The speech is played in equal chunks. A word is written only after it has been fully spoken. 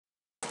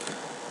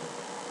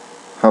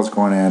How's it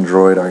going,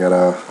 Android? I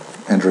got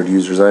Android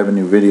users. I have a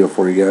new video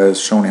for you guys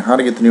showing you how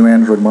to get the new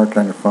Android market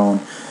on your phone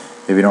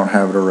if you don't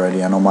have it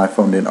already. I know my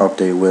phone didn't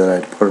update with it. I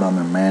had to put it on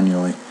there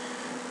manually.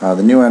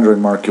 The new Android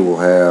market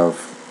will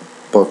have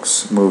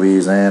books,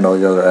 movies, and all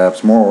the other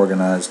apps more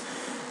organized,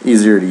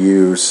 easier to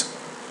use.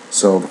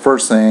 So the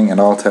first thing,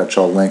 and I'll attach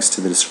all links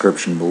to the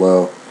description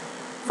below.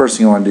 First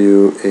thing you want to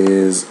do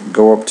is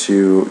go up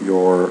to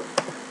your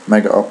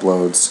Mega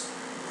Uploads.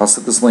 I'll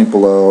set this link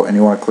below, and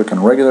you want to click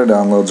on regular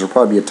downloads. There'll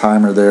probably be a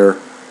timer there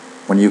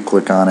when you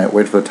click on it.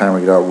 Wait for the timer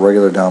to get out.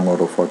 Regular download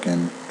will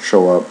fucking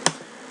show up.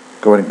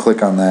 Go ahead and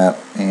click on that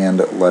and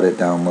let it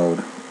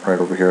download right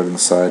over here on the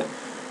side. It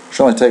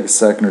should only take a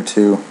second or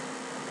two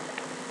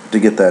to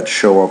get that to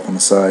show up on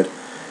the side.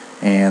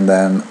 And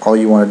then all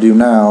you want to do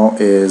now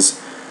is,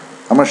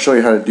 I'm going to show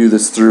you how to do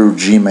this through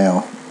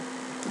Gmail.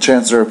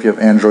 Chances are if you have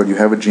Android, you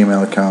have a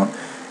Gmail account,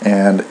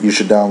 and you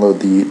should download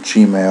the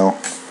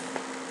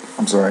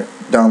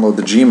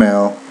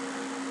Gmail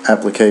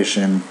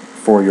application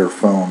for your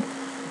phone,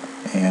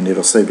 and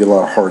it'll save you a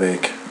lot of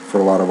heartache for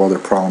a lot of other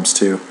problems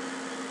too.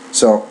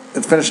 So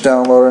it's finished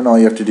downloading. All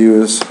you have to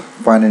do is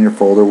find in your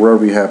folder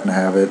wherever you happen to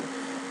have it,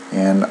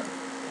 and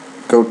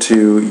go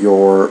to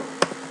your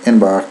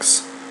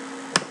inbox.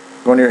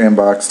 Go into your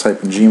inbox,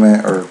 type in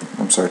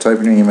type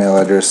in your email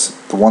address,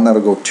 the one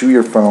that'll go to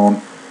your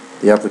phone,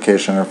 the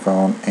application on your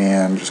phone,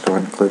 and just go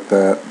ahead and click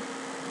that.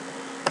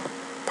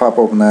 Pop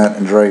open that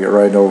and drag it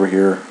right over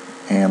here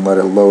and let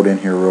it load in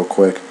here real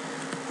quick.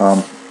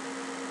 I'm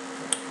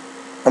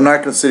not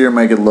going to sit here and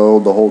make it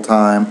load the whole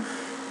time.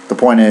 The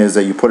point is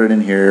that you put it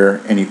in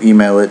here and you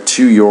email it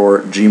to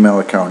your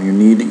Gmail account. You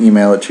need to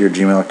email it to your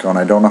Gmail account.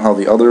 I don't know how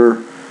the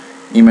other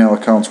email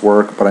accounts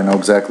work, but I know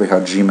exactly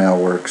how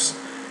Gmail works.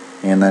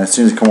 And then as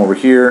soon as you come over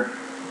here,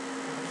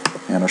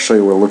 and I'll show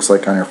you what it looks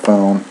like on your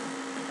phone.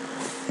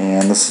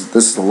 And this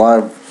is the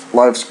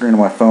live screen of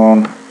my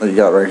phone that you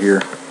got right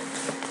here.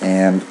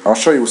 And I'll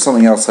show you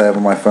something else I have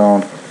on my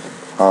phone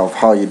of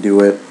how you do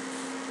it.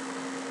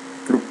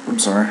 I'm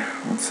sorry,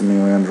 what's the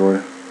new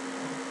Android?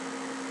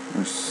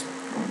 Just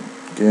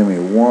give me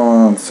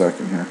 1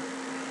 second here.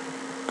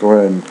 Go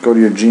ahead and go to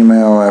your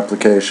Gmail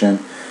application,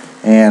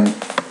 and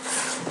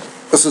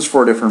this is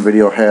for a different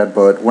video I had,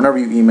 but whenever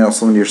you email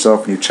something to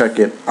yourself and you check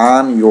it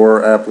on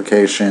your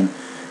application,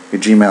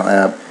 your Gmail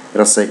app,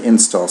 it'll say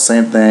install.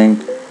 Same thing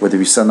with if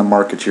you send the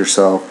market to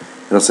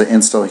yourself, it'll say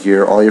install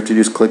here. All you have to do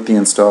is click the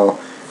install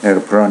and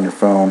it'll put it on your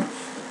phone.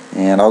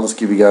 And I'll just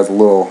give you guys a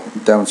little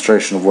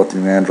demonstration of what the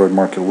new Android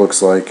market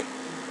looks like,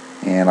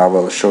 and I'll be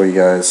able to show you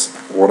guys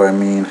what I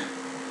mean.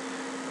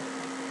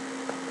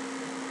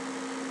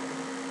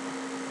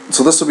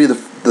 So this will be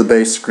the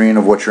base screen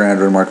of what your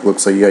Android market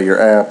looks like. You got your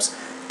apps,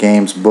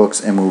 games,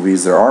 books, and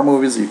movies. There are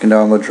movies that you can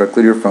download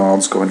directly to your phone. I'll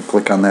just go ahead and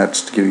click on that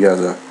just to give you guys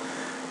a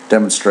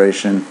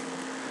demonstration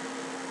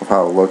of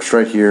how it looks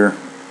right here.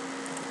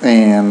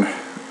 And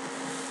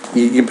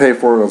you can pay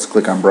for it. Let's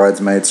click on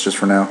Bridesmaids just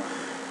for now.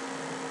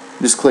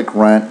 Just click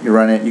rent. You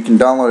rent it. You can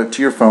download it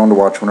to your phone to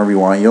watch whenever you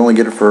want. You only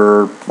get it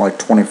for like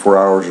 24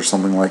 hours or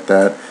something like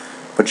that,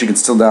 but you can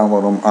still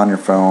download them on your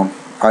phone.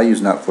 I use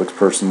Netflix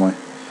personally.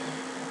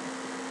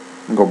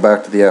 And go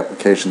back to the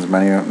applications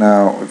menu.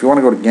 Now, if you want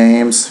to go to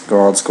games,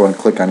 let's go ahead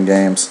and click on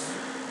games.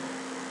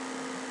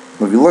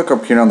 If you look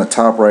up here on the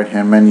top right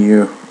hand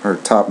menu, or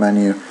top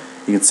menu,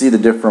 you can see the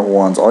different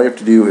ones. All you have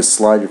to do is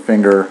slide your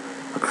finger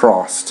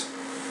across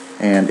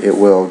and it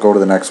will go to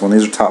the next one.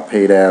 These are top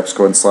paid apps.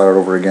 Go ahead and slide it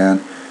over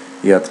again.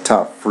 You got the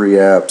top free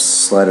apps,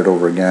 slide it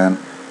over again.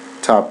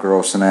 Top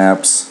grossing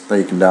apps that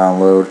you can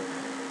download,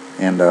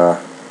 and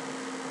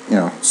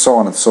so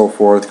on and so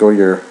forth. Go to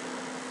your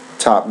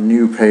top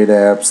new paid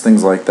apps,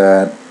 things like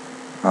that.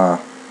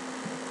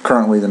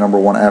 Currently the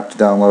 #1 app to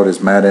download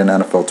is Madden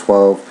NFL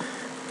 12.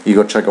 You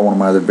go check out one of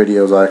my other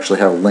videos. I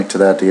actually have a link to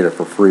that to get it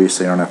for free,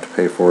 so you don't have to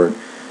pay for it.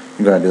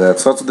 You gotta do that.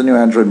 So that's what the new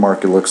Android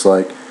market looks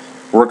like.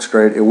 Works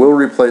great. It will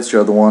replace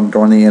your other one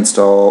during the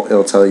install.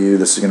 It'll tell you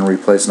this is going to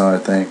replace another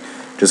thing.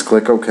 Just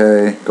click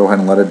OK. Go ahead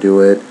and let it do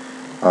it.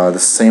 The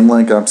same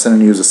link I'm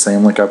sending you is the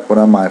same link I put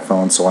on my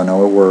phone, so I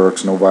know it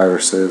works. No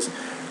viruses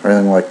or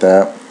anything like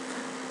that.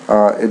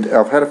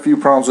 I've had a few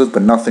problems with,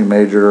 but nothing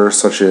major,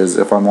 such as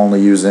if I'm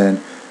only using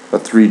a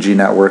 3G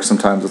network,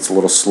 sometimes it's a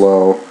little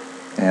slow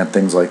and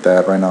things like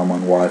that. Right now I'm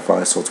on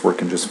Wi-Fi, so it's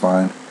working just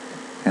fine.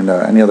 And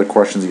any other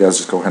questions, you guys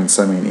just go ahead and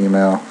send me an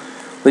email.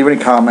 Leave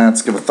any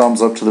comments, give a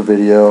thumbs up to the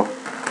video.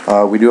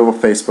 We do have a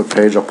Facebook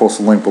page. I'll post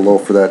a link below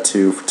for that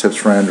too, for Tips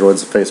for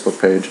Android's Facebook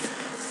page.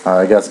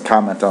 You guys can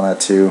comment on that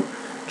too.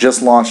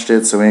 Just launched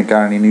it, so we ain't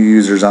got any new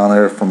users on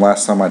there from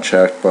last time I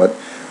checked, but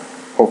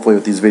hopefully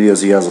with these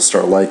videos you guys will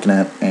start liking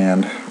it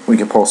and we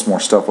can post more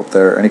stuff up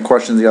there. Any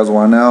questions you guys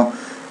want to know,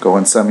 go ahead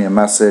and send me a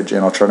message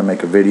and I'll try to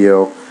make a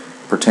video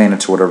pertaining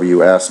to whatever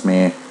you ask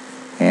me.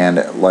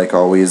 And like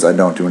always, I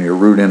don't do any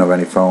root-in of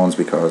any phones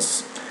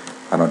because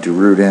I don't do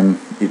root-in.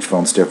 Each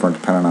phone's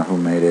different depending on who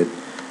made it.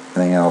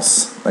 Anything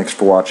else, thanks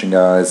for watching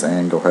guys,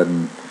 and go ahead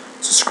and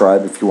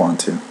subscribe if you want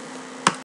to.